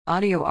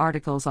Audio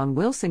articles on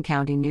Wilson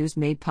County News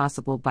made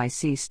possible by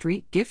C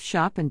Street Gift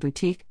Shop and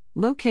Boutique,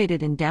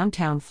 located in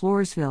downtown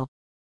Floresville.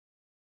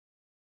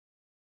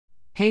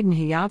 Hayden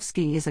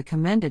Hiovsky is a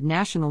commended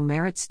National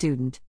Merit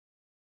Student.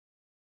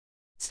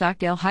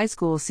 Stockdale High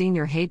School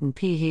senior Hayden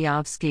P.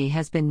 Hiovsky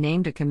has been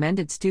named a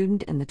commended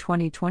student in the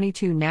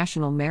 2022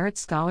 National Merit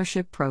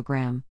Scholarship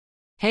Program.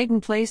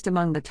 Hayden placed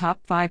among the top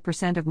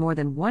 5% of more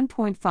than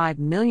 1.5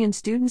 million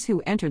students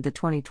who entered the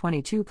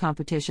 2022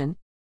 competition.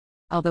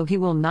 Although he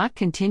will not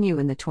continue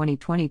in the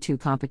 2022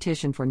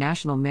 competition for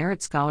National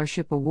Merit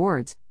Scholarship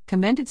Awards,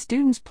 commended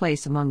students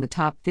place among the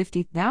top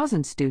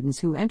 50,000 students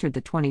who entered the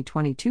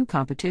 2022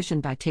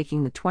 competition by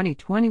taking the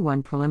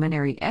 2021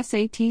 preliminary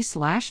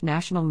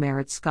SAT/National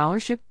Merit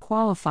Scholarship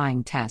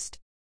qualifying test.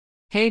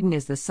 Hayden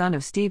is the son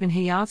of Stephen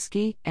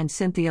Hiovsky and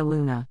Cynthia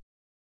Luna.